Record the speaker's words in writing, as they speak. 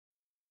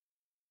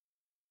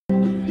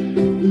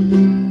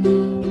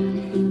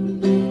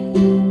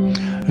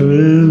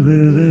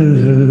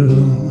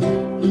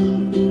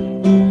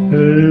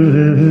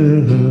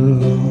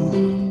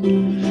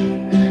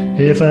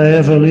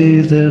ever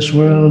leave this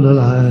world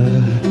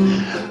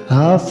alive,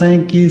 I'll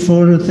thank you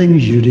for the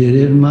things you did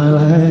in my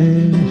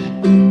life.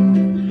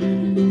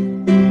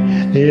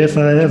 If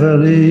I ever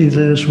leave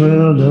this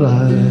world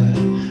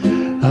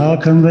alive, I'll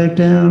come back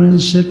down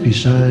and sit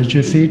beside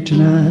your feet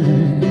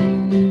tonight.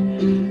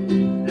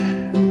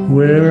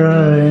 Where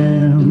I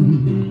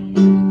am,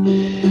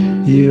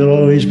 you'll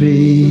always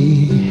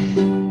be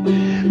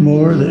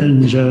more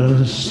than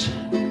just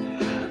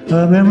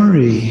a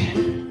memory.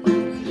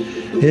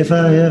 If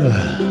I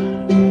ever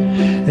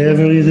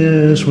leave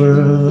this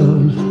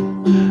world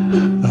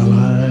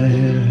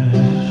alive.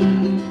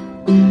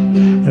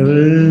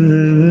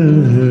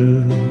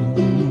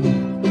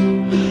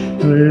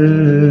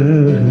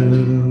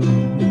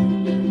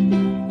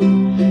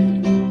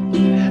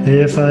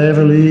 If I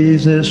ever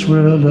leave this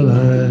world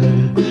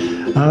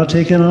alive, I'll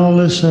take in all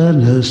the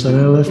sadness that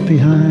I left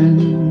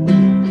behind.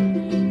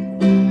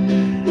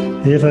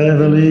 If I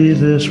ever leave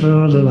this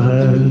world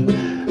alive,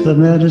 the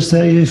madness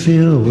that you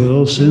feel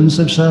will soon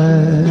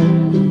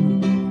subside.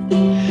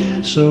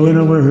 So in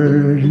a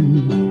word,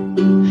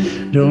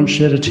 don't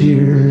shed a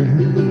tear.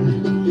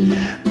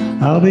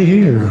 I'll be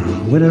here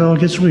when it all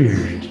gets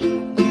weird.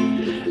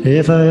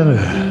 If I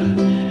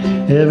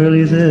ever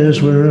leave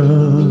this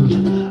world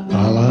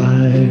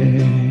alive.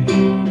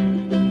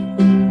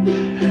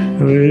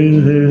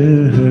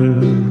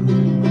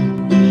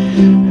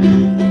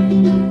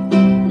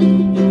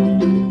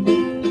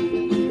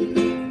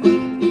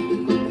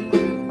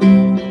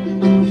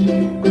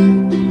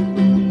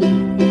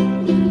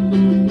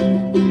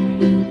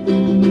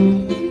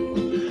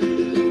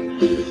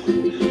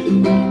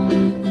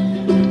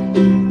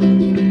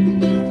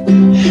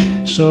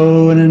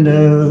 So when in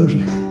doubt,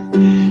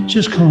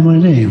 just call my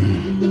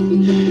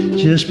name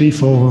just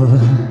before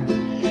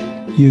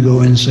you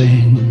go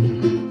insane.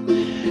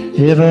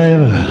 If I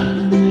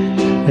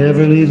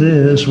ever leave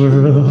this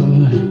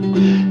world,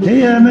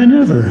 hey, I may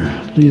never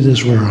leave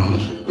this world,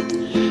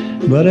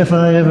 but if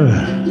I ever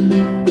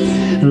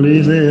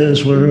leave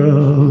this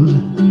world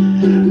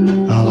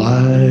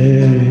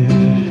alive.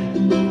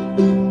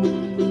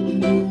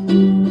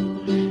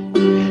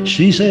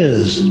 She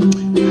says,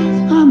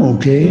 I'm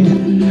okay,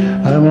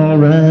 I'm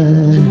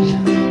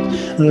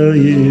alright, though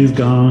you've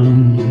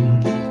gone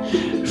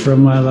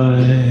from my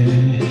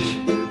life.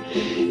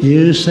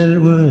 You said it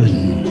would,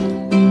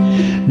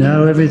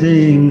 now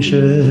everything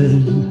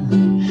should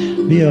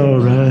be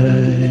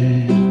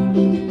alright.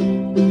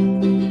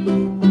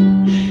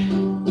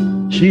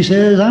 She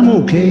says, I'm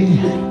okay,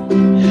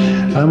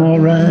 I'm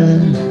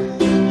alright,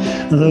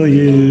 though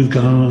you've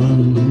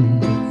gone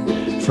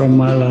from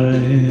my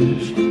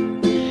life.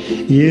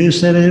 You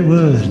said it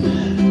would,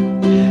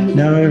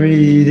 now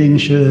everything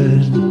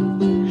should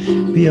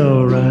be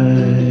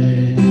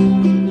alright.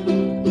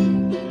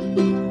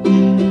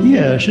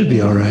 Yeah, it should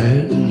be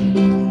alright.